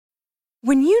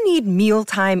When you need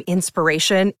mealtime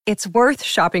inspiration, it's worth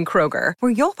shopping Kroger,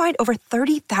 where you'll find over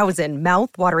 30,000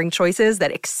 mouth-watering choices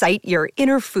that excite your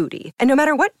inner foodie. And no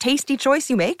matter what tasty choice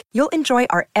you make, you'll enjoy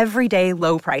our everyday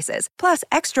low prices, plus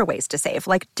extra ways to save,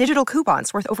 like digital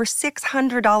coupons worth over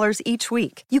 $600 each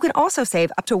week. You can also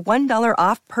save up to $1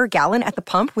 off per gallon at the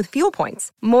pump with fuel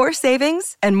points. More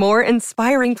savings and more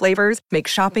inspiring flavors make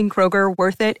shopping Kroger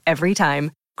worth it every time.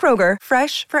 Kroger,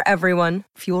 fresh for everyone.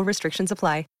 Fuel restrictions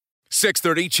apply.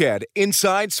 630 CHED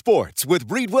Inside Sports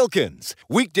with Reid Wilkins.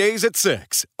 Weekdays at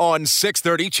 6 on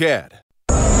 630 CHED.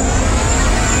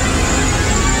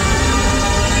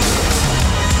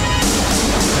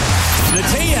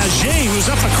 Natey, who's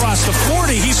up across the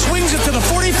 40. He swings it to the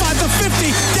 45, the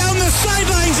 50. Down the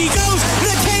sidelines he goes.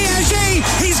 Natey,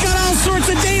 he's got all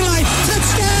sorts of daylight.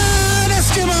 Touchdown,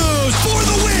 Eskimos for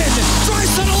the win.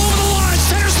 Draisaitl over the line.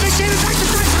 Centers McShane back to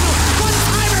Draisaitl.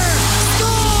 One-timer.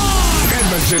 Score!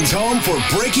 Edmonton's home for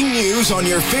breaking news on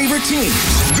your favorite teams.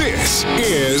 This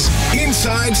is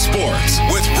Inside Sports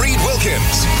with Reid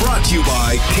Wilkins. Brought to you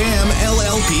by CAM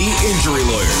LLP Injury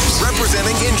Lawyers.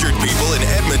 Representing injured people in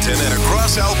Edmonton and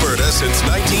across Alberta since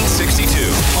 1962.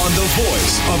 On the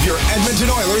voice of your Edmonton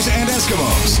Oilers and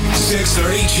Eskimos.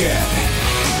 630 CHED.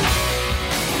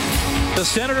 The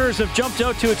Senators have jumped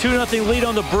out to a 2-0 lead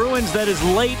on the Bruins. That is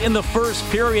late in the first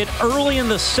period. Early in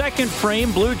the second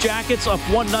frame, Blue Jackets up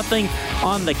 1-0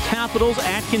 on the Capitals.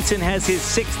 Atkinson has his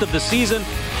 6th of the season.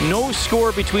 No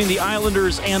score between the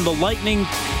Islanders and the Lightning.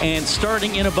 And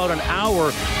starting in about an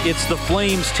hour, it's the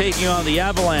Flames taking on the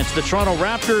Avalanche. The Toronto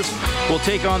Raptors will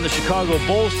take on the Chicago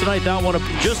Bulls tonight. That one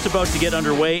just about to get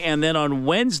underway. And then on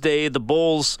Wednesday, the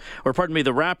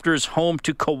Raptors home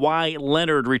to Kawhi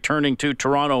Leonard, returning to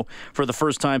Toronto for the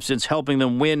first time since helping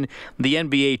them win the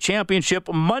NBA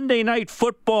championship. Monday Night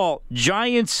Football,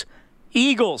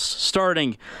 Giants-Eagles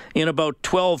starting in about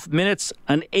 12 minutes.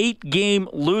 An 8-game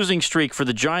losing streak for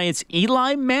the Giants.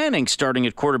 Eli Manning starting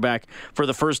at quarterback for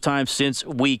the first time since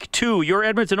week 2. Your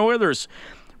Edmonton Oilers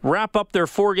wrap up their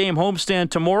 4-game homestand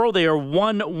tomorrow. They are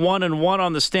 1-1-1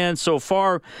 on the stand so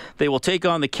far. They will take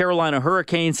on the Carolina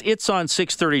Hurricanes. It's on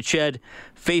 630 CHED.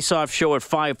 Face-off show at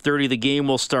 5:30. The game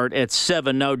will start at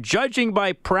 7. Now, judging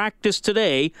by practice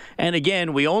today, and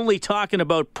again, we only talking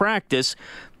about practice,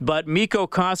 but Mikko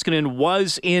Koskinen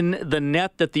was in the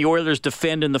net that the Oilers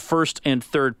defend in the first and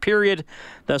third period.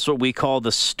 That's what we call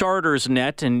the starter's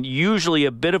net, and usually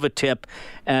a bit of a tip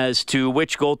as to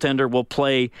which goaltender will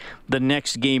play the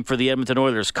next game for the Edmonton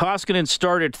Oilers. Koskinen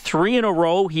started 3 in a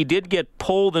row. He did get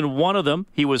pulled in one of them.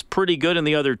 He was pretty good in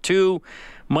the other 2.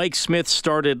 Mike Smith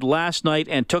started last night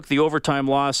and took the overtime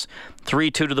loss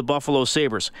 3-2 to the Buffalo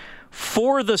Sabres.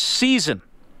 For the season,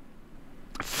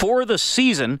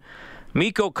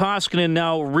 Mikko Koskinen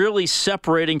now really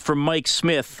separating from Mike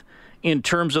Smith in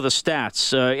terms of the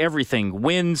stats. Everything.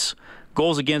 Wins,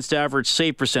 goals against average,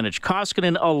 save percentage.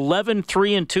 Koskinen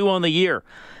 11-3-2 on the year.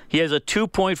 He has a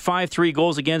 2.53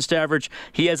 goals against average.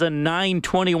 He has a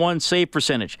 9.21 save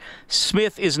percentage.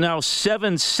 Smith is now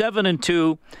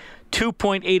 7-7-2.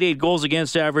 2.88 goals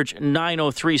against average,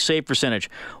 9.03 save percentage.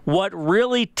 What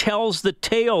really tells the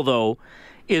tale, though,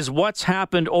 is what's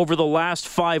happened over the last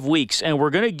 5 weeks. And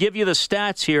we're going to give you the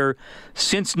stats here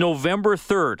since November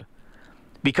 3rd.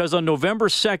 Because on November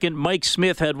 2nd, Mike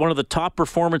Smith had one of the top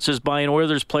performances by an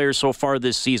Oilers player so far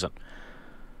this season,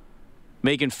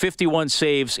 making 51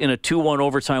 saves in a 2-1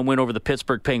 overtime win over the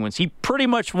Pittsburgh Penguins. He pretty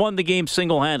much won the game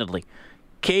single-handedly.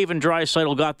 Cave and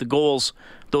Draisaitl got the goals.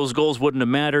 Those goals wouldn't have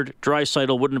mattered.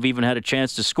 Draisaitl wouldn't have even had a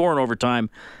chance to score in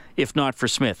overtime if not for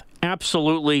Smith.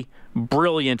 Absolutely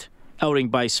brilliant outing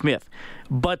by Smith.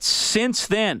 But since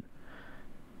then,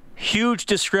 huge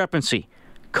discrepancy.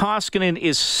 Koskinen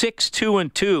is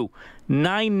 6-2-2,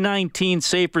 9.19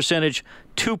 save percentage,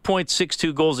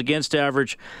 2.62 goals against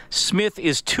average. Smith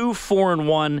is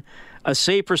 2-4-1, a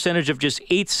save percentage of just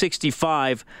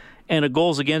 .865, and a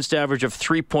goals against average of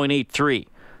 3.83.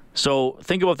 So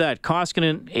think about that.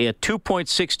 Koskinen, a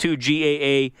 2.62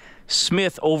 GAA.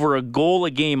 Smith over a goal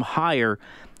a game higher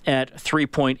at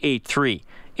 3.83.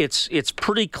 It's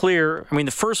pretty clear. I mean,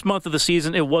 the first month of the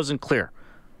season, it wasn't clear.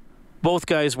 Both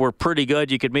guys were pretty good.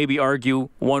 You could maybe argue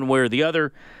one way or the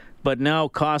other. But now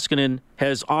Koskinen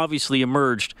has obviously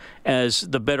emerged as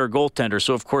the better goaltender.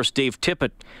 So, of course, Dave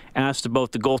Tippett asked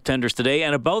about the goaltenders today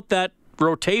and about that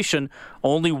rotation.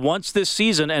 Only once this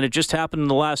season, and it just happened in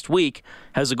the last week,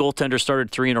 has a goaltender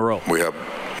started 3 in a row. We have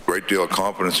a great deal of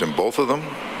confidence in both of them,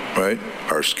 right?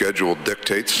 Our schedule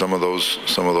dictates some of those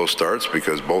starts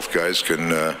because both guys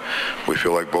can. We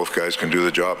feel like both guys can do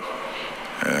the job,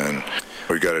 and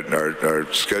we got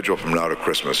our schedule from now to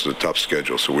Christmas is a tough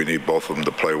schedule, so we need both of them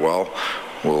to play well.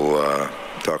 we'll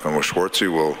talking with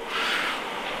Schwartzy, we'll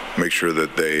make sure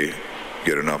that they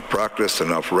get enough practice,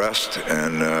 enough rest,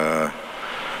 and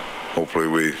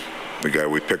hopefully the guy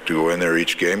we picked to go in there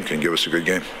each game can give us a good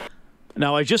game.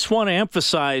 Now, I just want to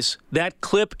emphasize that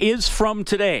clip is from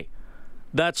today.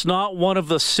 That's not one of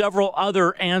the several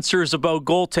other answers about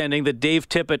goaltending that Dave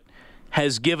Tippett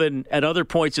has given at other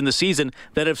points in the season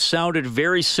that have sounded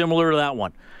very similar to that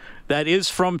one. That is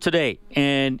from today,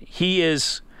 and he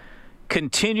is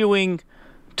continuing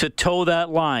to toe that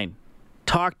line.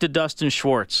 Talk to Dustin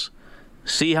Schwartz.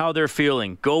 See how they're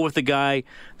feeling. Go with the guy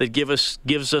that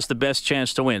gives us the best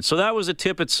chance to win. So that was a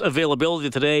Tippett's availability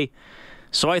today.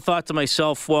 So I thought to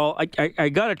myself, well, I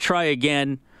got to try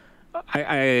again.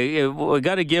 I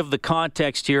got to give the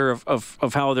context here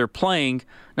of how they're playing.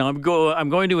 Now I'm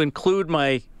going to include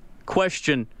my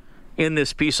question in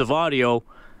this piece of audio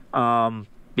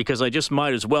because I just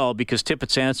might as well, because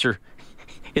Tippett's answer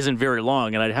isn't very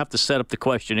long, and I'd have to set up the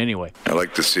question anyway. I'd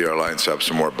like to see our lines have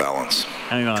some more balance.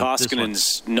 Hang on.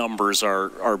 Koskinen's numbers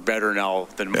are better now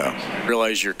than I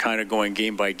realize you're kind of going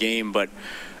game by game, but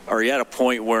are you at a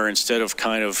point where instead of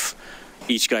kind of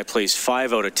each guy plays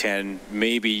 5 out of 10,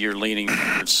 maybe you're leaning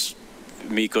towards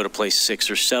Mikko to play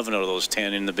 6 or 7 out of those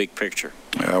 10 in the big picture?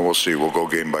 Yeah, we'll see. We'll go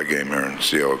game by game here and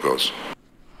see how it goes.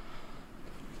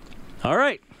 All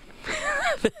right.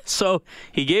 So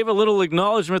he gave a little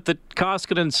acknowledgement that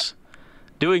Koskinen's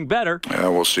doing better. Yeah,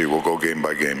 we'll see. We'll go game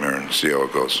by game here and see how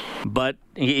it goes. But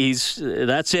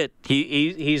that's it.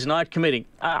 He's not committing.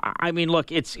 I mean,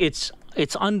 look, it's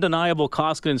undeniable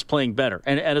Koskinen's playing better.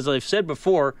 And as I've said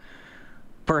before,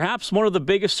 perhaps one of the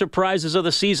biggest surprises of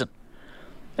the season.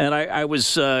 And I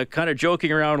was kind of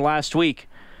joking around last week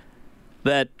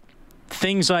that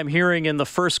things I'm hearing in the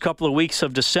first couple of weeks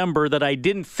of December that I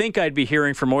didn't think I'd be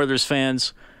hearing from Oilers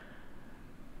fans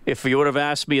if you would have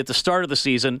asked me at the start of the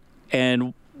season.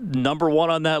 And number one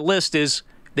on that list is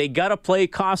they got to play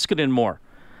Koskinen more.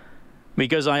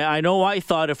 Because I know I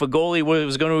thought if a goalie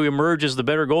was going to emerge as the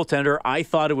better goaltender, I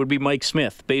thought it would be Mike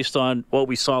Smith, based on what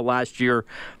we saw last year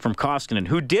from Koskinen,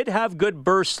 who did have good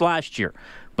bursts last year,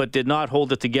 but did not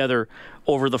hold it together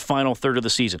over the final third of the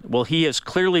season. Well, he has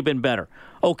clearly been better.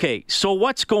 Okay, so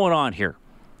what's going on here?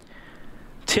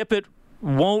 Tippett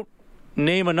won't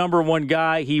name a number one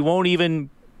guy. He won't even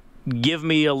give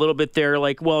me a little bit there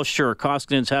like, well, sure,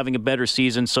 Koskinen's having a better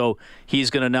season, so he's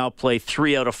going to now play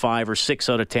 3 out of 5 or 6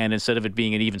 out of 10 instead of it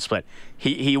being an even split.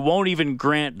 He won't even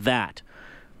grant that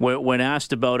when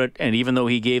asked about it, and even though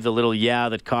he gave the little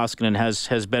that Koskinen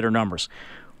has better numbers.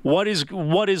 What is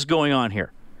going on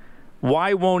here?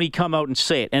 Why won't he come out and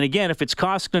say it? And again, if it's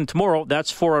Koskinen tomorrow,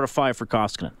 that's 4 out of 5 for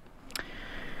Koskinen.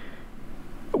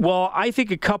 Well, I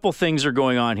think a couple things are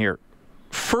going on here.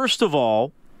 First of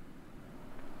all,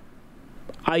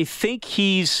 I think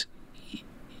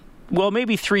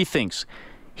maybe 3 things.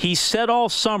 He said all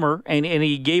summer, and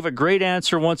he gave a great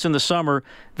answer once in the summer,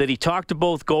 that he talked to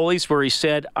both goalies where he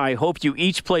said, I hope you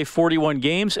each play 41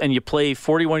 games and you play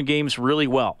 41 games really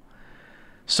well.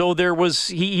 So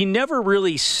he never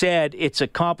really said it's a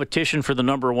competition for the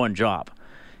number one job.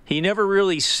 He never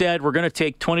really said we're going to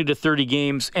take 20 to 30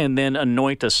 games and then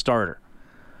anoint a starter.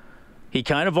 He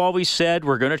kind of always said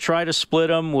we're going to try to split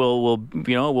them. We'll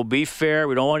be fair.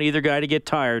 We don't want either guy to get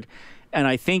tired. And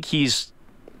I think he's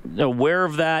aware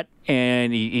of that,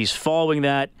 and he's following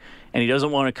that, and he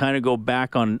doesn't want to kind of go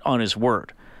back on his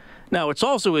word. Now, it's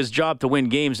also his job to win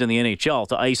games in the NHL,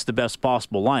 to ice the best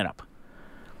possible lineup.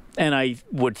 And I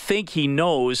would think he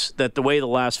knows that the way the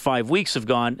last 5 weeks have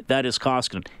gone, that is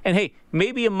Koskinen. And hey,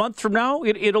 maybe a month from now,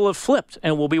 it'll have flipped,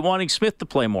 and we'll be wanting Smith to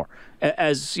play more.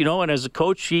 As you know, and as a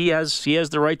coach, he has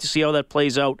the right to see how that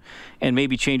plays out and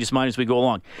maybe change his mind as we go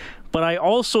along. But I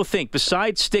also think,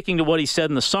 besides sticking to what he said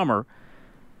in the summer,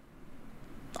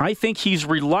 I think he's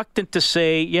reluctant to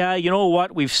say, yeah, you know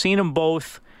what, we've seen them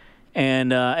both,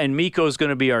 and Mikko's going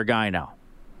to be our guy now.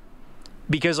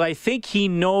 Because I think he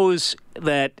knows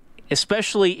that,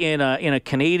 especially in a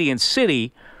Canadian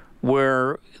city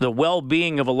where the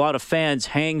well-being of a lot of fans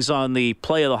hangs on the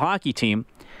play of the hockey team,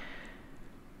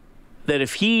 that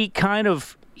if he kind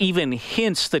of even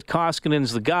hints that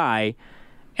Koskinen's the guy,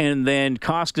 and then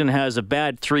Koskinen has a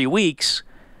bad 3 weeks,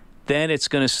 then it's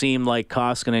going to seem like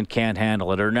Koskinen can't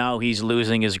handle it, or now he's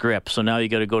losing his grip, so now you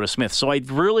got to go to Smith. So I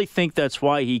really think that's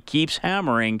why he keeps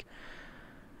hammering.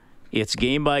 It's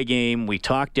game by game. We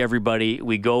talk to everybody.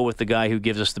 We go with the guy who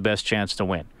gives us the best chance to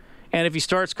win. And if he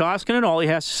starts Koskinen, all he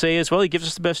has to say is, well, he gives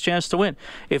us the best chance to win.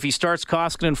 If he starts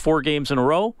Koskinen 4 games in a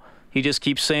row, he just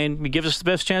keeps saying he gives us the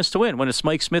best chance to win. When it's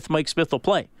Mike Smith will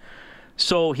play.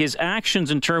 So his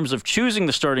actions in terms of choosing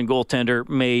the starting goaltender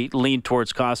may lean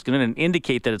towards Koskinen and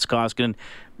indicate that it's Koskinen,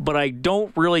 but I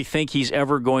don't really think he's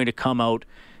ever going to come out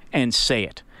and say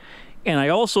it. And I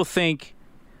also think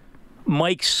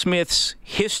Mike Smith's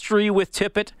history with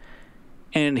Tippett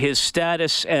and his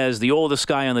status as the oldest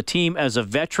guy on the team, as a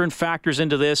veteran, factors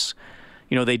into this.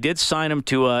 You know, they did sign him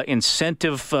to an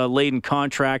incentive-laden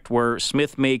contract where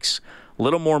Smith makes a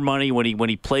little more money when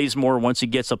he plays more, once he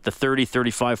gets up to 30,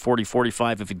 35, 40,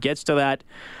 45, if it gets to that.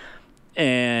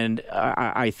 And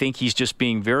I think he's just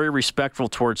being very respectful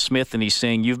towards Smith, and he's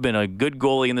saying, you've been a good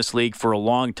goalie in this league for a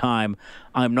long time.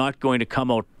 I'm not going to come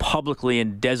out publicly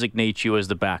and designate you as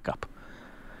the backup.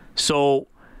 So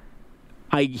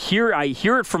I hear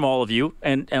it from all of you,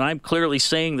 and I'm clearly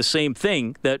saying the same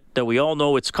thing, that we all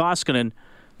know it's Koskinen,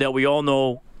 that we all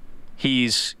know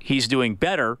he's doing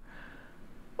better.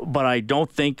 But I don't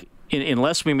think,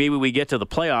 unless we get to the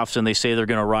playoffs and they say they're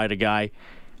going to ride a guy,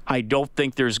 I don't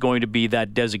think there's going to be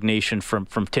that designation from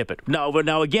Tippett.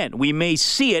 Now again, we may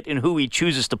see it in who he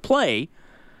chooses to play,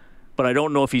 but I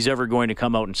don't know if he's ever going to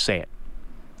come out and say it.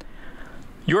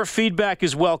 Your feedback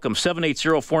is welcome.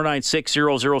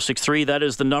 780-496-0063. That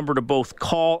is the number to both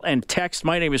call and text.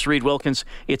 My name is Reid Wilkins.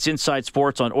 It's Inside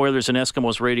Sports on Oilers and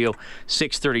Eskimos Radio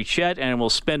 630 CHED, and we'll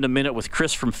spend a minute with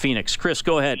Chris from Phoenix. Chris,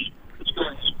 go ahead.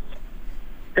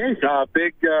 Hey,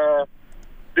 big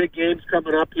games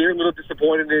coming up here. A little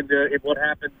disappointed in what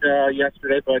happened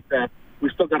yesterday, but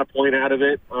we still got a point out of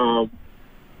it. I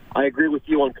agree with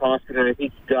you on Koskinen. I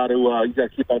think you got to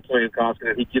keep on playing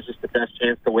Koskinen. He gives us the best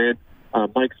chance to win.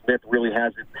 Mike Smith really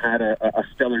hasn't had a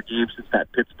stellar game since that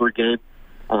Pittsburgh game.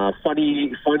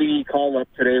 Funny call up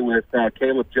today with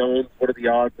Caleb Jones. What are the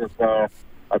odds of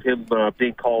him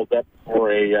being called up for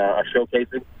a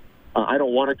showcasing? I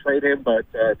don't want to trade him, but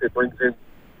if it brings in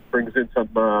some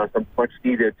much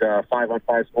needed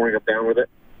 5-on-5 scoring, I'm down with it.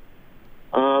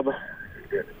 The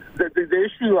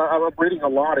issue I'm reading a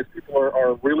lot is people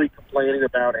are really complaining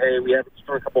about, hey, we haven't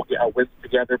strung a couple of wins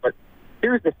together. But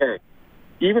here's the thing: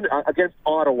 even against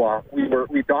Ottawa, we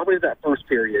dominated that first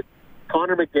period.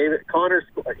 Connor hit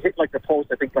the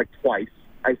post, I think, twice.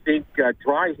 I think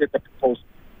Dry hit the post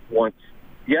once.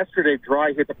 Yesterday,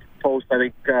 Dry hit the post, I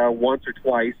think, once or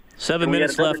twice. 7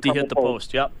 minutes left, he hit the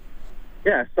post. Yep.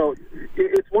 Yeah, so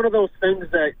it's one of those things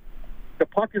that the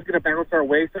puck is going to bounce our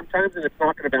way sometimes, and it's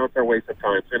not going to bounce our way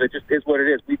sometimes. And it just is what it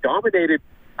is. We dominated.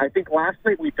 I think last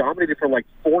night we dominated for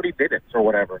 40 minutes or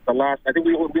whatever. I think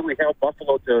we really held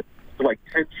Buffalo to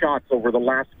 10 shots over the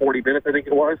last 40 minutes, I think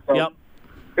it was. So, yep.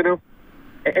 You know,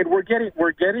 and we're getting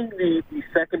the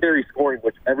secondary scoring,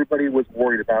 which everybody was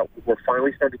worried about. We're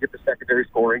finally starting to get the secondary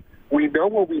scoring. We know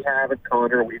what we have in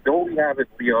Connor. We know what we have in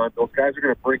Leon. Those guys are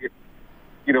going to bring it,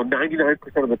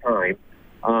 99% of the time.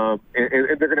 And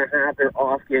they're going to have their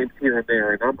off games here and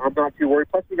there. And I'm not too worried.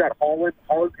 Plus, we got Holland.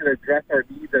 Holland's going to address our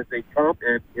needs as they come,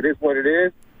 and it is what it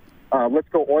is. Let's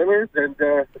go Oilers, and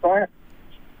that's all I have.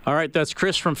 All right, that's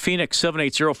Chris from Phoenix,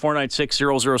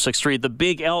 780-496-0063. The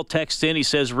Big L texts in. He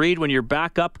says, Reid, when you're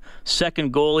back up,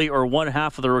 second goalie or one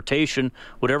half of the rotation,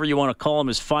 whatever you want to call him,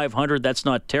 is 500. That's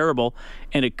not terrible,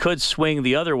 and it could swing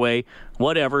the other way.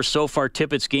 Whatever. So far,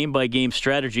 Tippett's game-by-game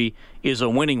strategy is a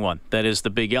winning one. That is the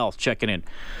Big L checking in.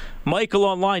 Michael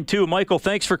on line 2. Michael,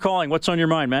 thanks for calling. What's on your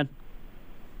mind, man?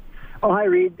 Oh, hi,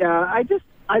 Reid. I just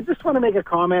want to make a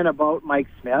comment about Mike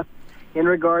Smith in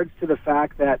regards to the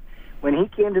fact that when he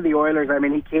came to the Oilers,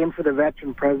 he came for the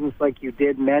veteran presence like you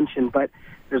did mention, but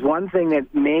there's one thing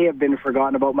that may have been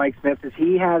forgotten about Mike Smith is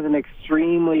he has an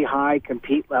extremely high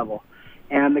compete level.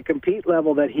 And the compete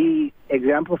level that he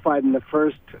exemplified in the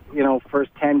first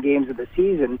 10 games of the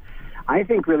season, I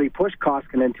think really pushed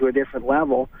Koskinen to a different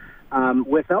level.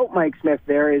 Without Mike Smith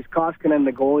there, is Koskinen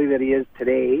the goalie that he is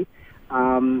today?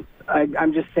 I'm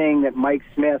just saying that Mike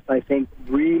Smith, I think,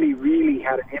 really, really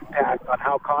had an impact on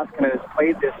how Koskinen has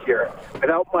played this year.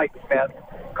 Without Mike Smith,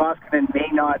 Koskinen may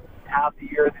not have the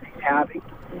year that he's having.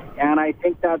 And I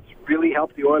think that's really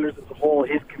helped the Oilers as a whole,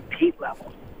 his compete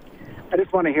level. I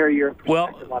just want to hear your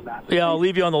perspective on that. Yeah, I'll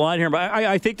leave you on the line here, but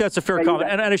I think that's a fair comment.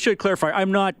 And I should clarify,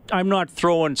 I'm not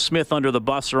throwing Smith under the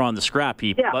bus or on the scrap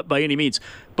heap by any means.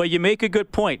 But you make a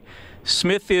good point.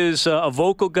 Smith is a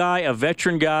vocal guy, a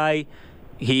veteran guy.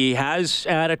 He has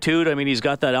attitude. He's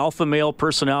got that alpha male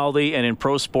personality, and in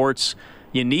pro sports,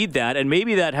 you need that. And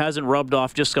maybe that hasn't rubbed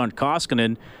off just on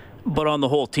Koskinen, but on the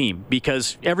whole team,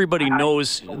 because everybody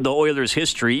knows the Oilers'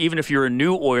 history. Even if you're a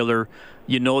new Oiler,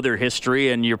 you know their history,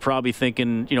 and you're probably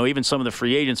thinking, even some of the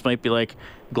free agents might be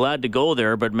glad to go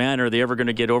there, but man, are they ever going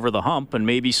to get over the hump? And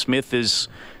maybe Smith is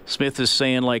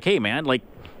saying hey man,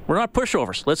 we're We're not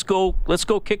pushovers. Let's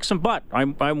go kick some butt.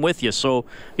 I'm with you. So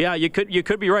yeah, you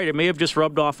could be right. It may have just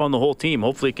rubbed off on the whole team.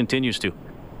 Hopefully it continues to.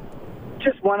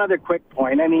 Just one other quick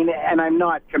point. I mean, and I'm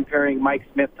not comparing Mike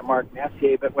Smith to Mark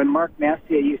Messier, but when Mark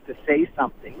Messier used to say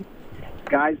something,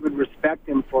 guys would respect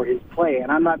him for his play.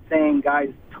 And I'm not saying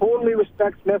guys totally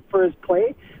respect Smith for his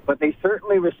play, but they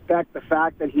certainly respect the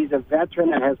fact that he's a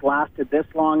veteran and has lasted this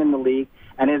long in the league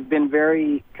and has been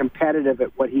very competitive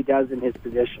at what he does in his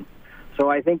position. So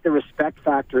I think the respect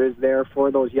factor is there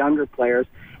for those younger players.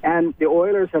 And the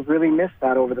Oilers have really missed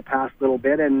that over the past little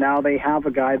bit, and now they have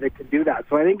a guy that could do that.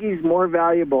 So I think he's more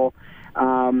valuable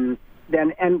than,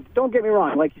 and don't get me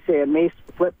wrong, like you say, it may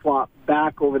flip-flop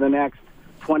back over the next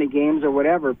 20 games or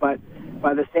whatever, but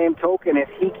by the same token, if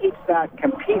he keeps that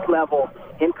compete level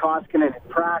in Koskinen in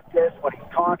practice, when he's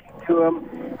talking to him,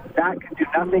 that can do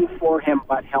nothing for him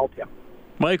but help him.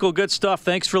 Michael, good stuff.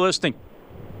 Thanks for listening.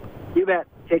 You bet.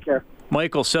 Take care.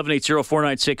 Michael,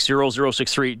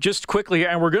 780-496-0063. Just quickly here,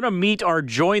 and we're going to meet our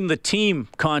Join the Team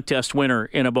contest winner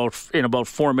in about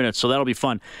 4 minutes, so that'll be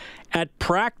fun. At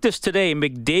practice today,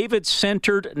 McDavid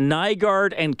centered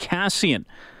Nygaard and Kassian.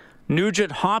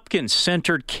 Nugent-Hopkins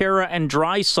centered Kara and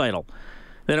Draisaitl.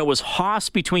 Then it was Haas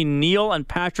between Neal and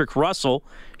Patrick Russell.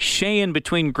 Sheahan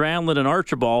between Granlund and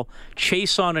Archibald.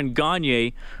 Chiasson and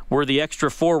Gagne were the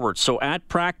extra forwards. So at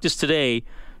practice today,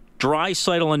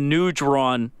 Draisaitl and Nuge were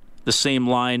on the same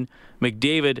line.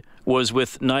 McDavid was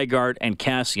with Nygaard and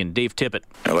Kassian. Dave Tippett.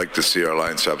 I like to see our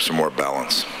lines have some more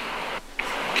balance.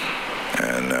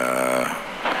 And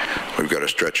we've got a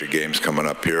stretch of games coming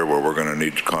up here where we're going to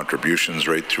need contributions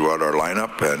right throughout our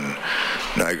lineup. And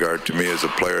Nygaard, to me, is a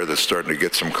player that's starting to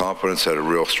get some confidence, had a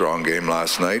real strong game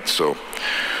last night. So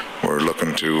we're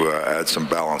looking to add some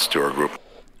balance to our group.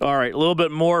 All right, a little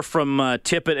bit more from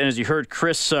Tippett. And as you heard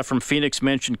Chris from Phoenix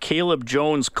mention, Caleb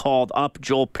Jones called up.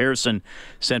 Joel Pearson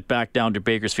sent back down to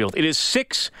Bakersfield. It is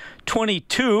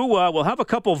 6:22. We'll have a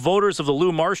couple voters of the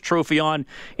Lou Marsh Trophy on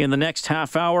in the next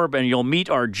half hour, and you'll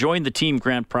meet our Join the Team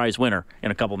Grand Prize winner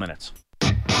in a couple minutes.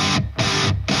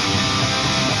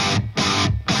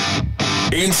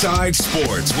 Inside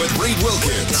Sports with Reid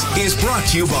Wilkins is brought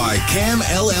to you by Cam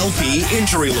LLP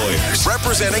Injury Lawyers,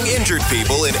 representing injured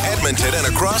people in Edmonton and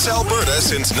across Alberta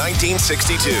since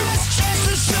 1962.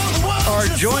 Our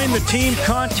Join the Team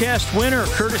contest winner,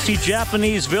 courtesy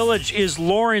Japanese Village, is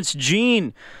Lawrence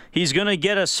Jean. He's going to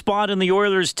get a spot in the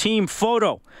Oilers team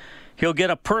photo. He'll get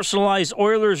a personalized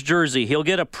Oilers jersey. He'll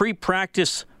get a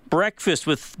pre-practice breakfast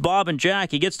with Bob and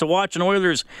Jack. He gets to watch an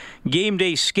Oilers game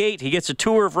day skate. He gets a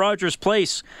tour of Rogers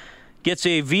Place. Gets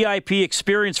a VIP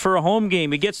experience for a home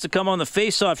game. He gets to come on the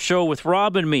Face-Off show with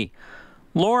Rob and me.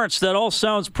 Lawrence, that all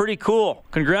sounds pretty cool.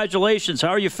 Congratulations.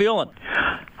 How are you feeling?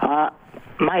 My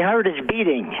heart is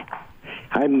beating.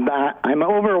 I'm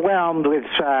overwhelmed with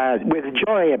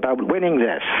joy about winning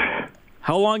this.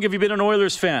 How long have you been an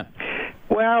Oilers fan?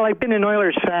 Well, I've been an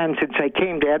Oilers fan since I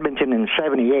came to Edmonton in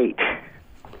 '78.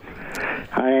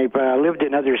 I've lived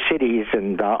in other cities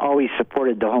and always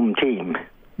supported the home team.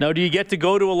 Now, do you get to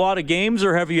go to a lot of games,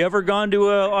 or have you ever gone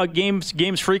to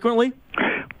games frequently?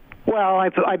 Well,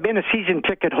 I've been a season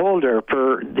ticket holder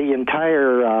for the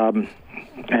entire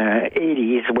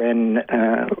 80s when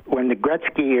the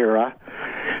Gretzky era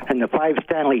and the 5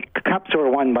 Stanley Cups were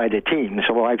won by the team.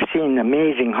 So I've seen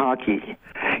amazing hockey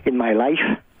in my life.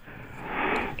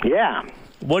 Yeah.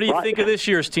 What do you think of this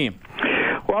year's team?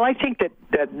 Well, I think that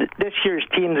this year's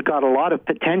team's got a lot of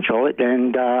potential,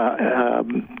 and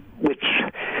which,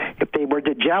 if they were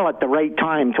to gel at the right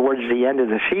time towards the end of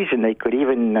the season, they could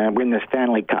even win the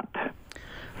Stanley Cup.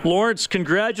 Lawrence,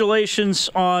 congratulations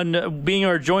on being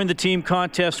our Join the Team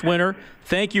contest winner.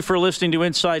 Thank you for listening to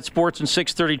Inside Sports and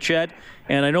 630 Ched.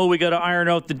 And I know we got to iron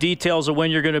out the details of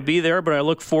when you're going to be there, but I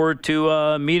look forward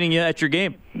to meeting you at your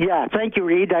game. Yeah, thank you,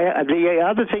 Reid. The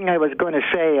other thing I was going to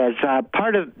say is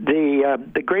part of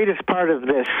the greatest part of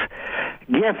this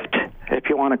gift, if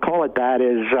you want to call it that,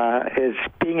 is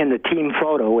being in the team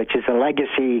photo, which is a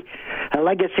legacy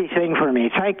thing for me.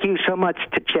 Thank you so much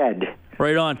to Ched.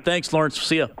 Right on. Thanks, Lawrence.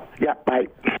 See ya. Yeah, bye.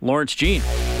 Lawrence Jean,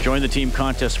 Join the Team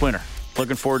contest winner.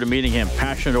 Looking forward to meeting him.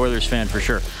 Passionate Oilers fan for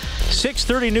sure.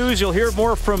 6:30 news. You'll hear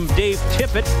more from Dave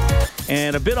Tippett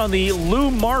and a bit on the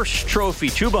Lou Marsh Trophy.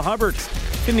 Chuba Hubbard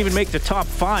didn't even make the top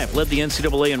 5. Led the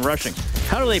NCAA in rushing.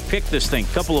 How do they pick this thing?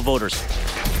 Couple of voters.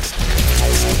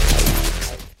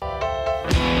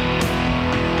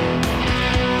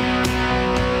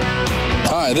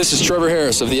 Hi, this is Trevor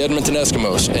Harris of the Edmonton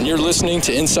Eskimos, and you're listening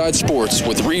to Inside Sports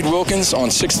with Reid Wilkins on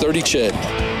 630 Ched.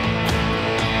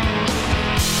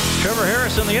 Trevor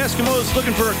Harris and the Eskimos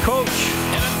looking for a coach.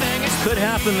 Could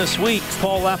happen this week.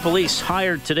 Paul LaPolice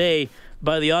hired today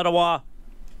by the Ottawa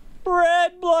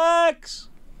Red Blacks.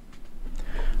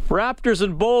 Raptors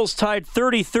and Bulls tied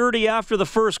 30-30 after the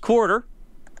first quarter.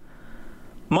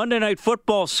 Monday Night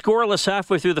Football scoreless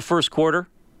halfway through the first quarter.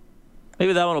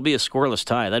 Maybe that one will be a scoreless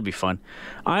tie. That'd be fun.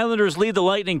 Islanders lead the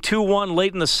Lightning 2-1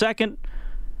 late in the second.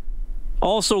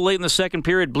 Also late in the second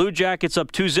period, Blue Jackets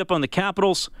up 2-0 on the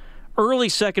Capitals. Early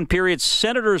second period,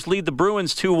 Senators lead the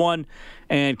Bruins 2-1.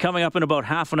 And coming up in about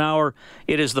half an hour,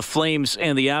 it is the Flames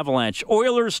and the Avalanche.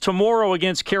 Oilers tomorrow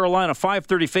against Carolina.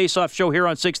 5:30 face-off show here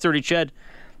on 6:30 Ched.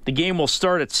 The game will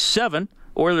start at 7.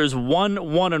 Oilers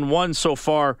 1-1-1 so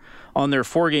far on their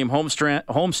 4-game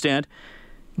homestand.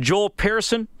 Joel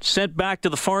Pearson sent back to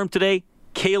the farm today.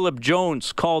 Caleb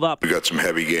Jones called up. We got some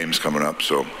heavy games coming up,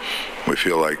 so we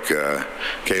feel like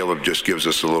Caleb just gives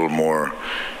us a little more.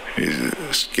 He's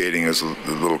skating as a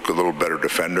little better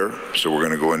defender, so we're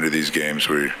going to go into these games.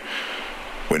 We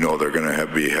know they're going to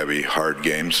be heavy, hard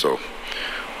games, so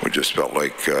we just felt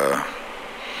like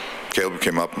Caleb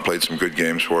came up and played some good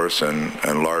games for us,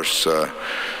 and Lars,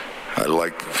 I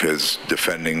like his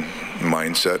defending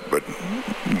mindset, but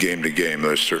game to game,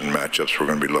 there's certain matchups we're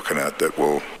going to be looking at that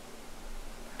we'll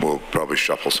probably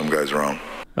shuffle some guys around.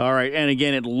 All right, and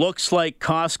again, it looks like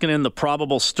Koskinen, the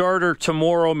probable starter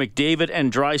tomorrow. McDavid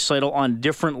and Draisaitl on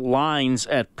different lines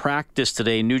at practice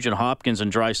today. Nugent-Hopkins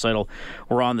and Draisaitl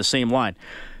were on the same line.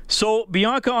 So,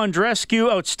 Bianca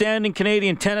Andreescu, outstanding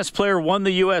Canadian tennis player, won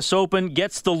the U.S. Open,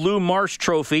 gets the Lou Marsh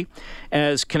Trophy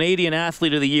as Canadian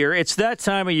Athlete of the Year. It's that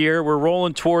time of year. We're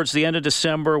rolling towards the end of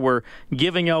December. We're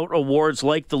giving out awards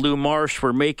like the Lou Marsh.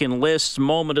 We're making lists,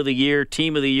 Moment of the Year,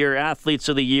 Team of the Year, Athletes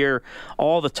of the Year,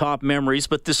 all the top memories.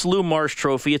 But this Lou Marsh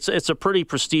Trophy, it's a pretty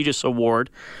prestigious award.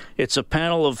 It's a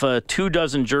panel of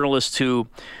 24 journalists who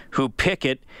pick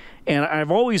it. And I've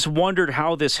always wondered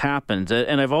how this happened.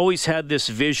 And I've always had this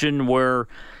vision where,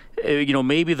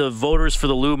 maybe the voters for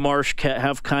the Lou Marsh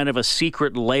have kind of a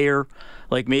secret lair.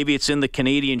 Like maybe it's in the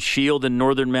Canadian Shield in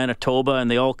northern Manitoba and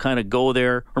they all kind of go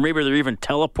there. Or maybe they're even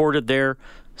teleported there.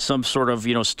 Some sort of,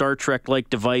 Star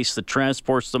Trek-like device that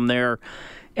transports them there.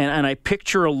 And I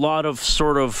picture a lot of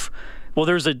sort of,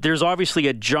 there's obviously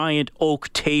a giant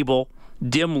oak table,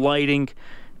 dim lighting,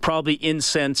 probably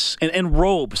incense and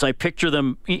robes. I picture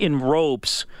them in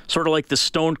robes, sort of like the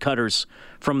stonecutters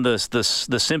from the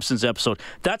Simpsons episode.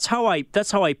 That's how I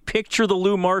picture the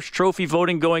Lou Marsh Trophy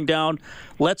voting going down.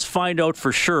 Let's find out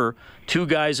for sure. Two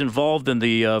guys involved in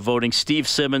the voting: Steve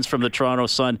Simmons from the Toronto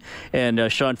Sun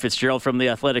and Sean Fitz-Gerald from the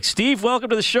Athletic. Steve, welcome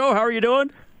to the show. How are you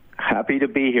doing? Happy to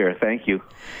be here. Thank you.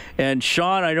 And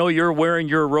Sean, I know you're wearing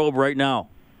your robe right now.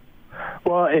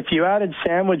 Well, if you added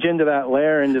sandwich into that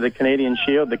layer, into the Canadian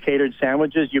Shield, the catered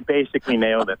sandwiches, you basically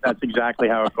nailed it. That's exactly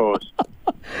how it goes.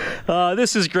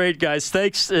 This is great, guys.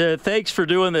 Thanks for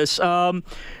doing this.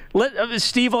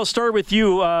 Steve, I'll start with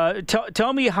you.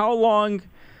 Tell me how long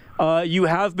you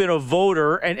have been a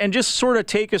voter, and just sort of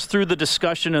take us through the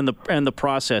discussion and the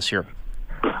process here.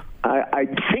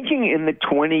 I'm thinking in the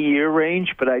 20-year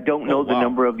range, but I don't know the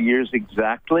number of years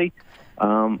exactly.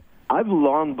 I've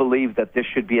long believed that this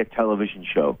should be a television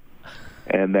show,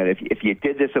 and that if you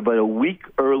did this about a week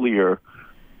earlier,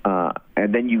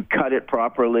 and then you cut it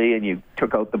properly and you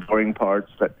took out the boring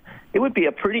parts, that it would be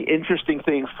a pretty interesting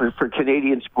thing for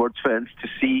Canadian sports fans to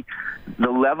see the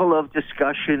level of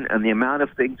discussion and the amount of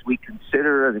things we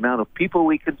consider and the amount of people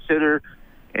we consider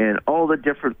and all the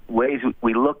different ways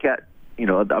we look at,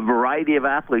 a variety of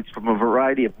athletes from a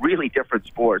variety of really different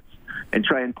sports and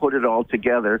try and put it all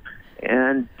together.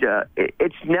 And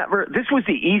this was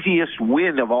the easiest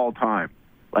win of all time.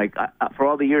 Like, for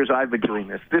all the years I've been doing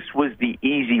this was the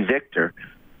easy victor.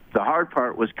 The hard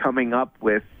part was coming up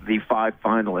with the 5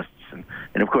 finalists.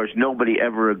 And of course, nobody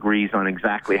ever agrees on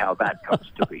exactly how that comes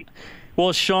to be.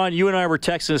 Well, Sean, you and I were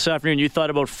texting this afternoon. You thought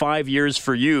about 5 years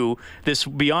for you. This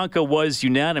Bianca was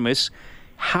unanimous.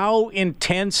 How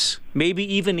intense, maybe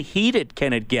even heated,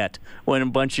 can it get when a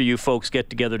bunch of you folks get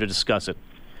together to discuss it?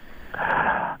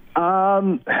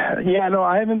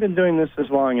 I haven't been doing this as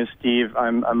long as Steve.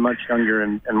 I'm much younger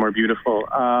and more beautiful.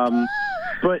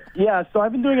 So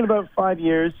I've been doing it about 5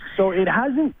 years. So it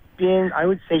hasn't been, I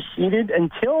would say, heated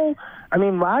until,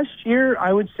 last year,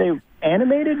 I would say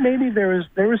animated. Maybe there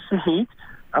was some heat.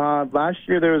 Last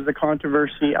year there was the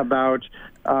controversy about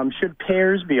should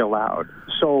pairs be allowed.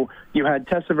 So you had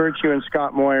Tessa Virtue and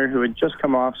Scott Moir, who had just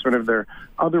come off sort of their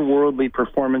otherworldly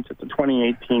performance at the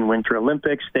 2018 Winter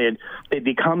Olympics. They'd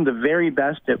become the very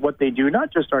best at what they do,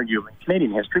 not just arguably in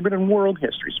Canadian history, but in world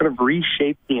history, sort of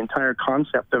reshaped the entire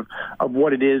concept of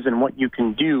what it is and what you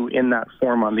can do in that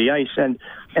form on the ice. And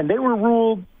they were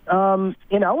ruled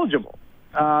ineligible.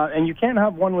 and you can't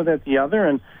have one without the other.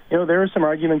 And, there were some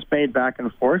arguments made back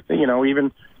and forth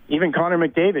that, even Connor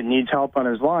McDavid needs help on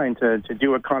his line to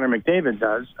do what Connor McDavid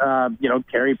does.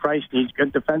 Carey Price needs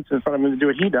good defense in front of him to do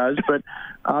what he does. But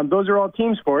those are all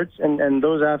team sports, and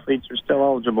those athletes are still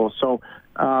eligible. So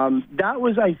that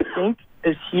was, I think,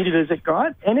 as heated as it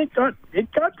got, and it got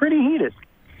pretty heated.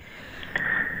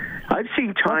 I've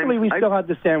seen times. Luckily, we still had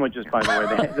the sandwiches, by the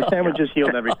way. The sandwiches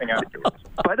healed everything afterwards.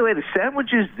 By the way, the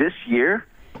sandwiches this year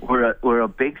were a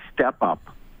big step up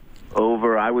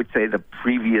over, I would say, the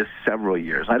previous several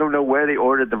years. I don't know where they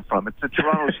ordered them from. It's the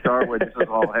Toronto Star where this is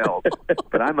all held.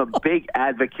 But I'm a big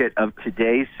advocate of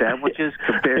today's sandwiches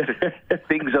compared to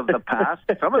things of the past.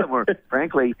 Some of them were,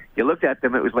 frankly, you looked at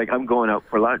them, it was like, I'm going out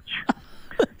for lunch.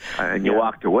 And you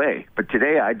walked away. But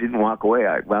today I didn't walk away.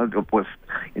 I wound up with,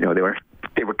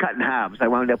 they were cut in halves. I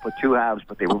wound up with 2 halves,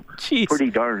 but they were pretty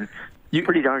darn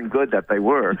good that they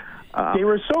were. They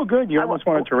were so good, you almost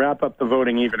wanted to wrap up the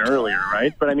voting even earlier,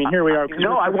 right? But, here we are.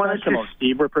 No, I wanted to,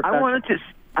 Steve. We're professionals.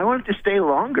 I wanted to stay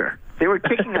longer. They were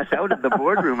kicking us out of the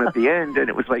boardroom at the end, and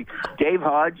it was like Dave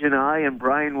Hodge and I and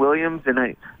Brian Williams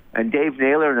and Dave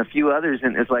Naylor and a few others,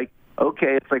 and it's like,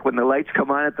 okay, it's like when the lights come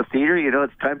on at the theater,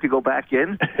 it's time to go back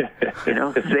in.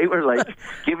 They were like,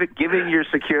 give in your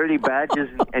security badges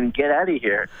and get out of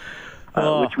here.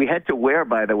 Which we had to wear,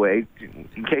 by the way,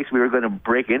 in case we were going to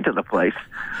break into the place.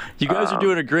 You guys are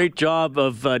doing a great job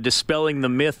of dispelling the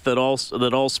myth that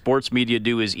all sports media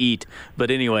do is eat. But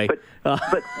anyway,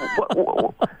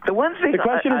 the one thing the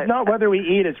question is not whether we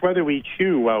eat; it's whether we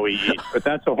chew while we eat. But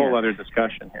that's a whole other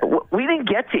discussion here. We didn't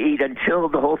get to eat until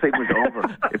the whole thing was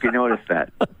over. If you noticed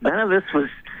that, none of this was.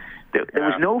 There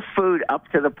was no food up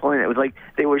to the point. It was like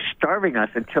they were starving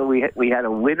us until we had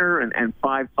a winner and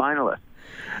 5 finalists.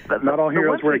 Not all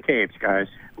heroes wear capes, guys.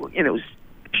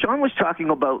 Sean was talking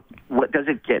about what does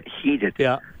it get heated.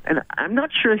 Yeah. And I'm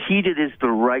not sure heated is the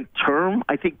right term.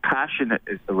 I think passionate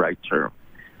is the right term.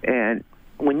 And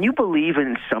when you believe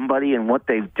in somebody and what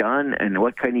they've done and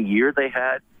what kind of year they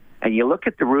had, and you look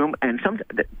at the room, and some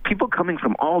people coming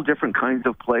from all different kinds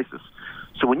of places.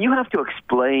 So when you have to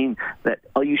explain that,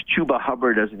 I'll use Chuba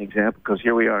Hubbard as an example because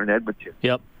here we are in Edmonton.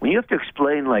 Yep. When you have to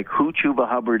explain who Chuba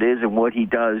Hubbard is and what he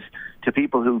does to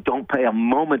people who don't pay a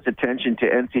moment's attention to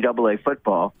NCAA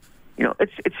football,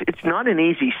 it's not an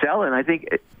easy sell. And I think,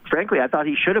 frankly, I thought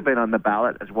he should have been on the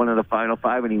ballot as one of the final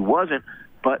 5, and he wasn't.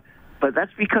 But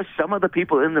that's because some of the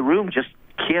people in the room just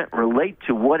can't relate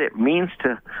to what it means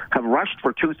to have rushed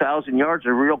for 2,000 yards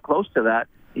or real close to that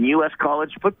in U.S.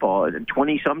 college football and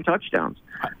 20-some touchdowns.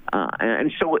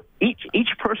 And so each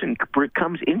person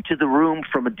comes into the room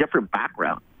from a different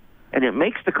background, and it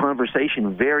makes the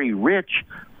conversation very rich.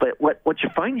 But what you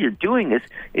find you're doing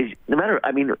is no matter,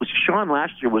 Sean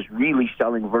last year was really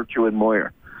selling Virtue and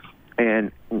Moyer.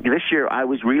 And this year I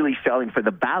was really selling for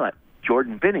the ballot,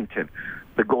 Jordan Binnington,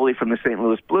 the goalie from the St.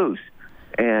 Louis Blues.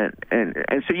 And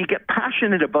so you get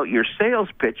passionate about your sales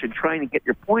pitch and trying to get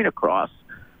your point across.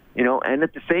 And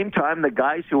at the same time, the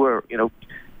guys who are,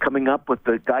 coming up with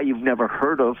the guy you've never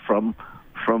heard of from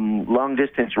long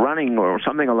distance running or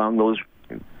something along those,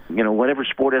 whatever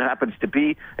sport it happens to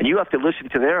be, and you have to listen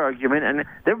to their argument. And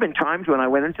there have been times when I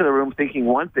went into the room thinking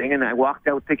one thing and I walked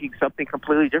out thinking something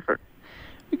completely different.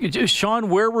 Sean,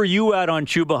 where were you at on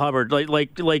Chuba Hubbard?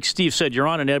 Like Steve said, you're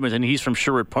on in Edmonton. He's from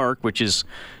Sherwood Park, which is,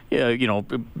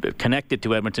 connected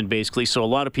to Edmonton, basically. So a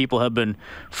lot of people have been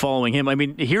following him.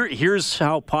 Here's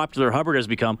how popular Hubbard has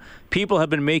become. People have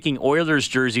been making Oilers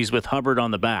jerseys with Hubbard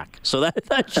on the back. So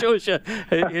that shows you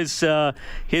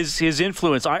his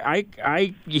influence.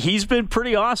 He's been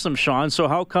pretty awesome, Sean. So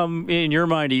how come, in your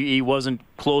mind, he wasn't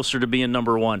closer to being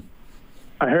number 1?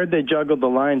 I heard they juggled the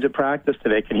lines at practice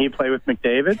today. Can he play with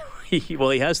McDavid?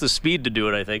 He has the speed to do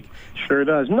it, I think. Sure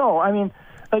does. No,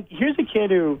 here's a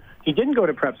kid who, he didn't go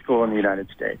to prep school in the United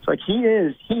States. He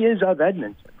is of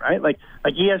Edmonton, right? Like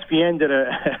ESPN did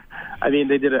I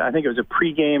think it was a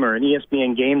pregame or an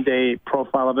ESPN game day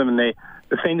profile of him, and the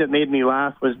thing that made me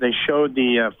laugh was they showed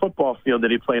the football field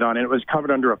that he played on, and it was covered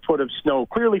under a foot of snow,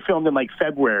 clearly filmed in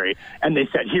February, and they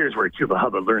said, here's where Chuba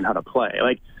Hubbard learned how to play.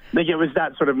 It was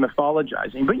that sort of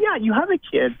mythologizing. But yeah, you have a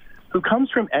kid who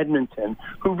comes from Edmonton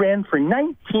who ran for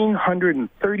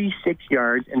 1,936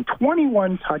 yards and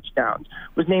 21 touchdowns,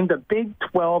 was named the Big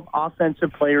 12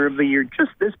 Offensive Player of the Year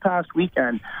just this past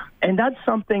weekend. And that's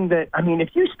something that, if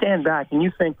you stand back and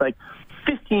you think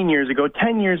 15 years ago,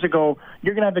 10 years ago,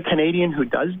 you're going to have a Canadian who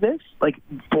does this, like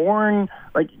born,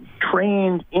 like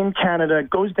trained in Canada,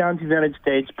 goes down to the United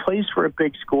States, plays for a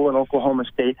big school in Oklahoma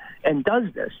State, and does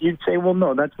this. You'd say, well,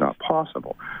 no, that's not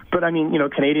possible. But, I mean,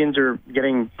 Canadians are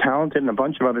getting talented in a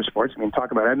bunch of other sports. I mean,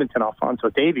 talk about Edmonton. Alphonso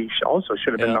Davies also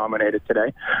should have been nominated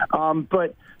today.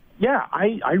 But, yeah,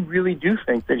 I really do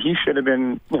think that he should have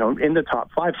been, in the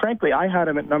top 5. Frankly, I had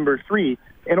him at number 3,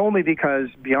 and only because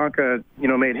Bianca,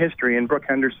 made history, and Brooke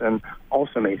Henderson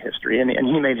also made history, and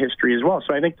he made history as well.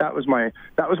 So I think that was my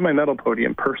medal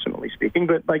podium, personally speaking.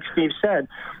 But like Steve said,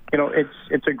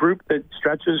 it's a group that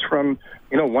stretches from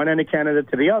one end of Canada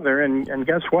to the other, and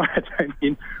guess what? I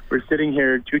mean, we're sitting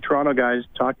here, 2 Toronto guys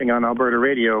talking on Alberta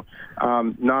radio.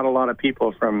 Not a lot of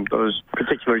people from those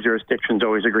particular jurisdictions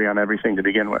always agree on everything to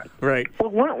begin with. Right. Well,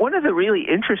 one of the really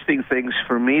interesting things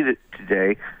for me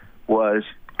today was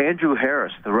Andrew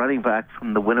Harris, the running back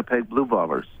from the Winnipeg Blue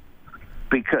Bombers.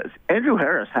 Because Andrew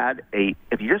Harris had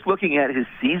if you're just looking at his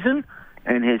season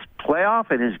and his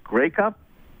playoff and his Grey Cup,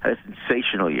 had a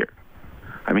sensational year.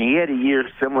 I mean, he had a year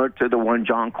similar to the one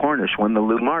John Cornish won the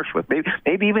Lou Marsh with,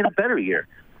 maybe even a better year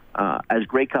as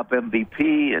Grey Cup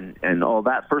MVP and all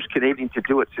that. First Canadian to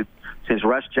do it since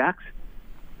Russ Jackson.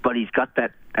 But he's got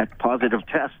that positive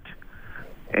test.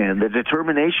 And the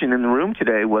determination in the room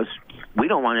today was, we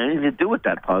don't want anything to do with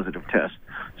that positive test.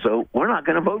 So we're not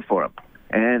going to vote for him.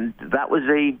 And that was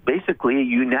basically a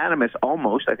unanimous,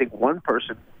 almost, I think one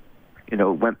person,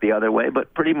 went the other way,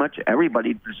 but pretty much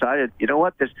everybody decided, you know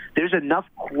what, there's enough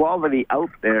quality out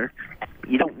there.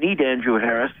 You don't need Andrew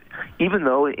Harris, even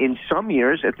though in some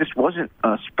years, if this wasn't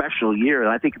a special year,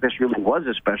 and I think this really was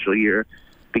a special year,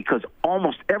 because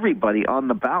almost everybody on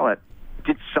the ballot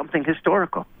did something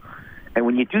historical. And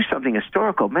when you do something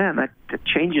historical, man, that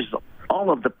changes all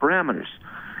of the parameters.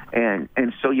 And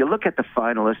so you look at the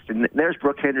finalists, and there's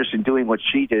Brooke Henderson doing what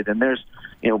she did, and there's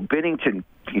Binnington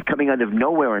coming out of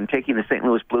nowhere and taking the St.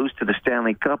 Louis Blues to the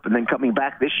Stanley Cup, and then coming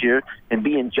back this year and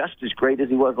being just as great as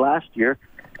he was last year.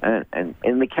 And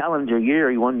in the calendar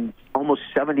year, he won almost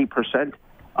 70%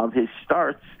 of his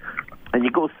starts. And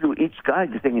you go through each guy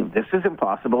thinking, this is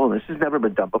impossible, and this has never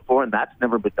been done before, and that's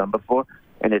never been done before.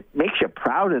 And it makes you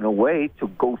proud in a way to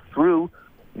go through,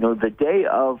 the day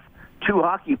of 2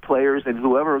 hockey players and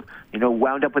whoever,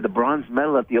 wound up with a bronze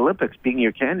medal at the Olympics being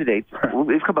your candidates.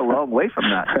 We've come a long way from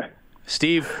that.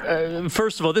 Steve,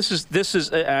 first of all, this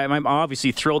is. I'm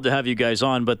obviously thrilled to have you guys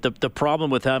on, but the problem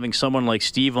with having someone like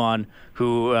Steve on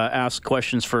who asks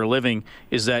questions for a living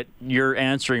is that you're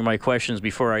answering my questions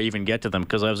before I even get to them,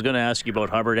 because I was going to ask you about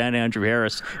Hubbard and Andrew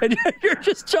Harris, and you're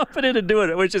just jumping in and doing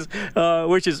it, which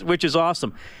is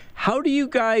awesome. How do you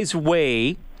guys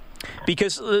weigh?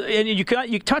 Because and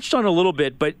you touched on it a little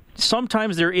bit, but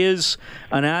sometimes there is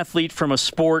an athlete from a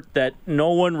sport that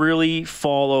no one really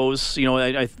follows.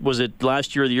 Was it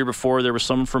last year or the year before? There was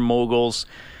someone from Moguls,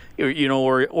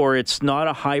 or it's not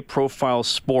a high-profile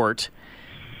sport,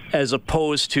 as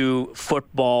opposed to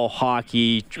football,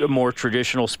 hockey, a more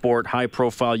traditional sport,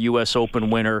 high-profile U.S.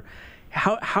 Open winner.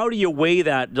 How do you weigh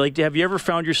that? Like, have you ever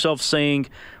found yourself saying,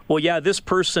 "Well, yeah, this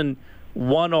person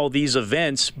won all these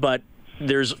events, but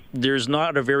there's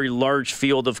not a very large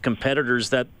field of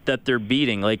competitors that they're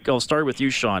beating"? Like, I'll start with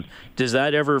you, Sean. Does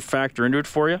that ever factor into it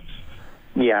for you?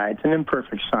 Yeah, it's an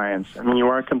imperfect science. I mean, you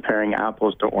are comparing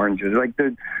apples to oranges. Like,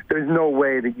 there's no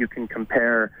way that you can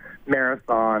compare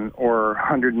marathon or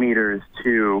 100 meters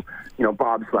to,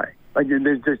 bobsleigh. Like,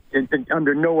 there's just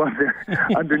under no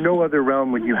other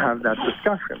realm would you have that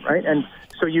discussion, right? And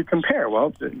so you compare,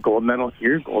 well, gold medal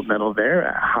here, gold medal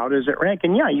there. How does it rank?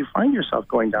 And yeah, you find yourself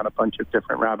going down a bunch of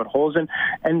different rabbit holes, and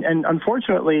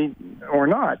unfortunately, or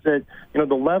not, that the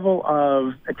level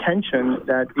of attention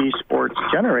that these sports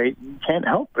generate can't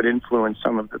help but influence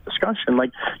some of the discussion.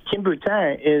 Like, Kim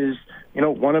Boutin is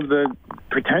one of the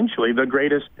potentially the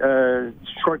greatest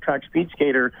short track speed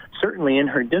skater, certainly in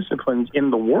her disciplines,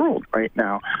 in the world right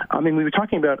now. I mean, we were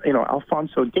talking about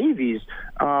Alphonso Davies,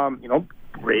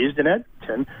 raised in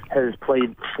Edmonton, has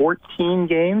played 14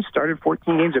 games, started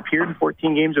 14 games, appeared in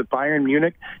 14 games with Bayern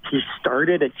Munich. He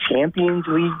started a Champions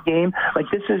League game. Like,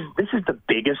 this is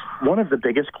one of the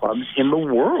biggest clubs in the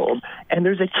world. And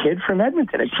there's a kid from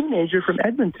Edmonton, a teenager from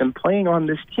Edmonton, playing on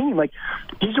this team. Like,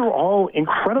 these are all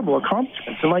incredible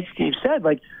accomplishments. And like Steve said,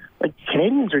 like, like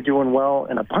Canadians are doing well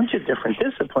in a bunch of different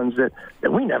disciplines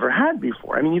that we never had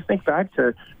before. I mean, you think back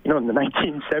to, in the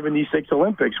 1976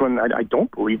 Olympics when I don't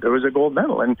believe there was a gold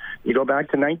medal. And you go back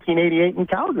to 1988 in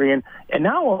Calgary. And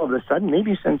now all of a sudden,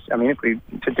 maybe since,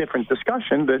 it's a different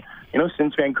discussion, but,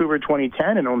 since Vancouver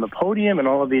 2010 and on the podium and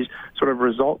all of these sort of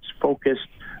results-focused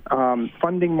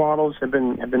funding models have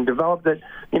been developed, that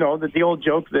that the old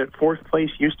joke that fourth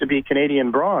place used to be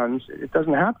Canadian bronze, it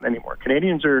doesn't happen anymore.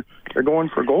 Canadians are going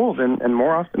for gold, and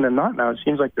more often than not now it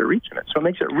seems like they're reaching it. So it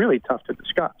makes it really tough to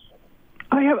discuss.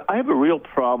 I have a real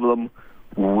problem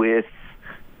with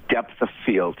depth of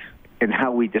field and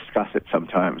how we discuss it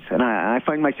sometimes, and I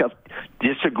find myself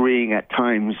disagreeing at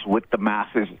times with the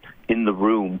masses in the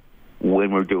room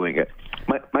when we're doing it.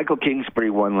 Michael Kingsbury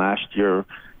won last year,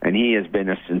 and he has been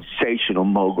a sensational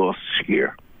mogul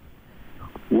skier.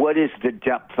 What is the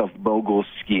depth of mogul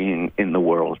skiing in the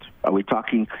world? Are we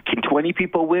talking, can 20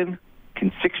 people win?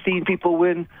 Can 16 people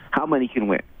win? How many can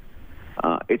win?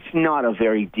 It's not a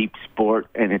very deep sport,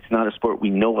 and it's not a sport we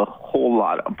know a whole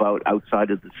lot about outside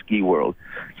of the ski world.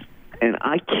 And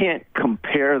I can't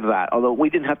compare that, although we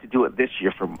didn't have to do it this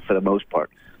year for the most part,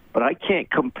 but I can't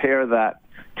compare that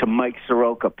to Mike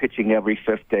Soroka pitching every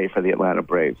fifth day for the Atlanta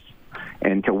Braves.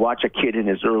 And to watch a kid in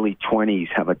his early 20s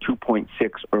have a 2.6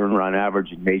 earned run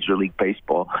average in Major League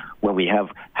Baseball when we have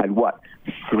had,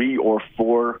 3 or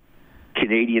 4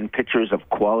 Canadian pitchers of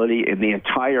quality in the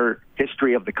entire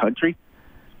history of the country.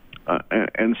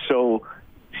 And so,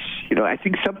 I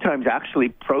think sometimes actually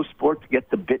pro sports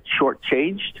gets a bit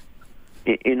shortchanged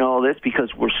in all this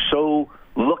because we're so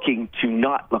looking to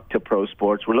not look to pro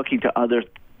sports. We're looking to other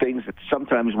things that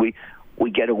sometimes we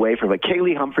get away from. Like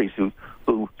Kaylee Humphreys, who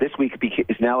this week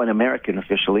is now an American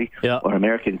officially, or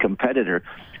American competitor,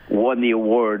 won the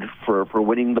award for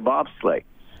winning the bobsleigh.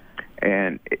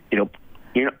 And,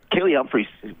 Kaylee Humphreys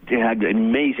had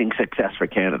amazing success for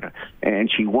Canada,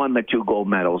 and she won the 2 gold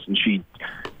medals, and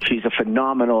she's a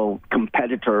phenomenal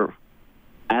competitor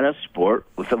at a sport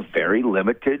with a very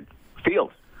limited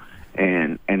field.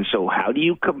 And so how do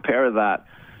you compare that?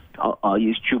 I'll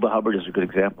use Chuba Hubbard as a good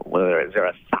example. Is there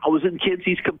 1,000 kids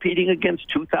he's competing against,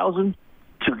 2,000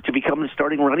 to become the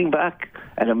starting running back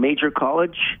at a major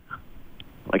college?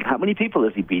 Like, how many people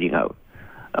is he beating out?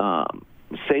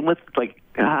 Same with,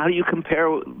 how do you compare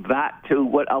that to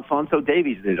what Alphonso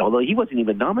Davies did? Although he wasn't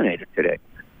even nominated today.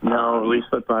 No, we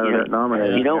slipped by that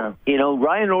nominated.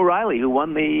 Ryan O'Reilly, who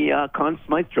won the Conn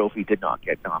Smythe Trophy, did not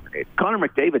get nominated. Connor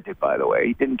McDavid did, by the way.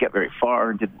 He didn't get very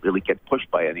far and didn't really get pushed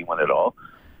by anyone at all.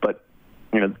 But,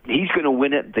 he's going to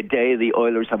win it the day the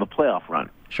Oilers have a playoff run.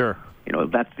 Sure.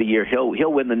 That's the year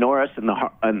he'll win the Norris and the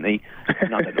not the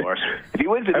Norris. If he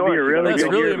wins the Norris, be a really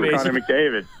good year amazing. for Connor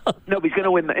McDavid. No, but he's going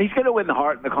to win. He's going to win the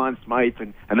Hart and the Conn Smythe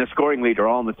and the scoring leader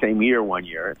all in the same year one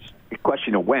year. It's a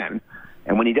question of when.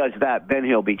 And when he does that, then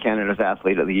he'll be Canada's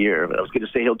Athlete of the Year. But I was going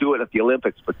to say he'll do it at the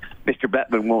Olympics, but Mr.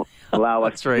 Bettman won't allow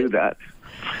us to do that.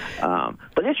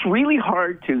 But it's really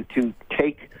hard to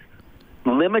take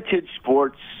limited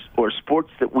sports or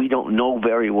sports that we don't know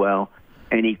very well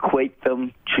and equate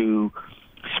them to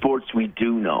sports we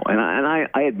do know. And I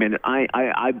admit it,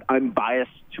 I'm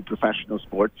biased to professional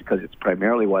sports because it's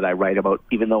primarily what I write about,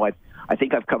 even though I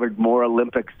think I've covered more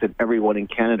Olympics than everyone in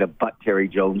Canada but Terry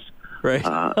Jones. Right.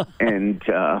 And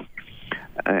so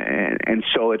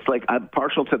it's like I'm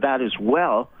partial to that as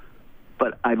well,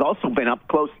 but I've also been up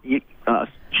close.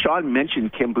 Sean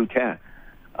mentioned Kim Boutin,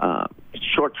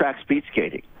 short track speed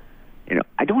skating.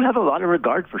 I don't have a lot of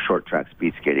regard for short track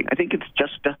speed skating. I think it's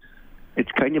just it's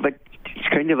kind of a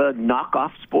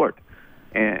knockoff sport,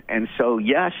 and so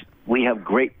yes, we have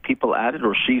great people at it,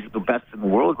 or she's the best in the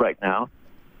world right now.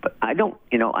 But I don't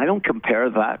compare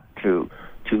that to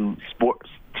sports,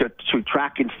 to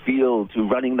track and field, to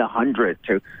running the 100,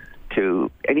 to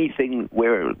anything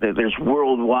where there's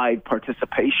worldwide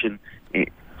participation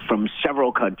from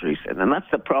several countries, and then that's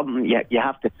the problem. You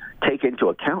have to take into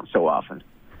account so often.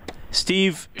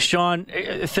 Steve, Sean,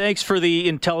 thanks for the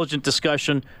intelligent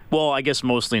discussion. Well, I guess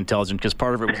mostly intelligent because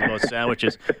part of it was about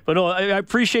sandwiches. But no, I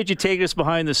appreciate you taking us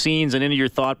behind the scenes and into your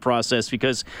thought process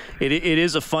because it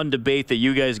is a fun debate that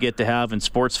you guys get to have and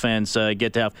sports fans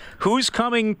get to have. Who's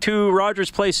coming to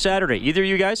Rogers Place Saturday? Either of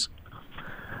you guys?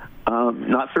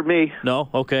 Not for me. No?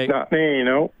 Okay. Not me,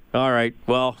 no. All right.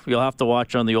 Well, you'll have to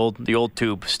watch on the old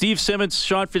tube. Steve Simmons,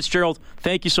 Sean Fitz-Gerald,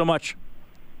 thank you so much.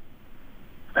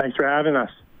 Thanks for having us.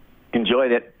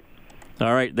 Enjoyed it.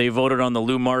 All right, they voted on the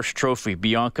Lou Marsh Trophy.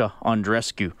 Bianca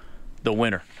Andreescu, the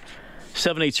winner.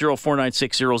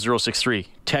 780-496-0063.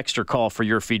 Text or call for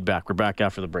your feedback. We're back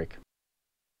after the break.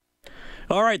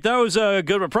 All right, that was a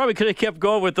good one. Probably could have kept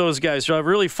going with those guys.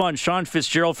 Really fun. Sean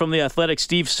Fitz-Gerald from The Athletic,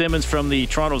 Steve Simmons from the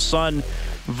Toronto Sun.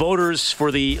 Voters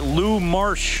for the Lou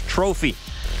Marsh Trophy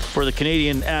for the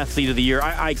Canadian Athlete of the Year.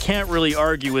 I can't really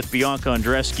argue with Bianca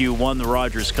Andreescu, won the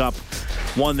Rogers Cup,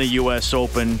 won the U.S.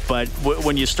 Open, but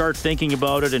when you start thinking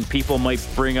about it, and people might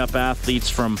bring up athletes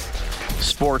from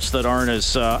sports that aren't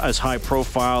as high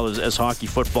profile as hockey,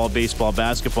 football, baseball,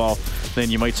 basketball, then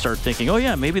you might start thinking, oh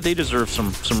yeah, maybe they deserve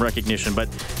some recognition. But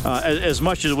as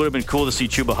much as it would have been cool to see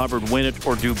Chuba Hubbard win it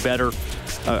or do better,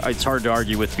 it's hard to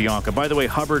argue with Bianca. By the way,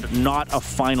 Hubbard not a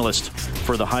finalist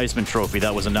for the Heisman Trophy.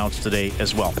 That was announced today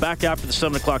as well. Back after the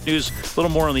 7 o'clock news, a little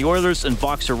more on the Oilers and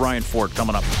boxer Ryan Ford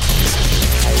coming up.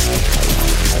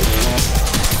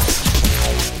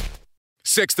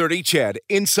 6:30 CHED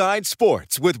Inside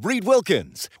Sports with Reid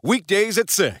Wilkins. Weekdays at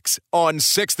 6 on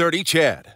 6:30 CHED.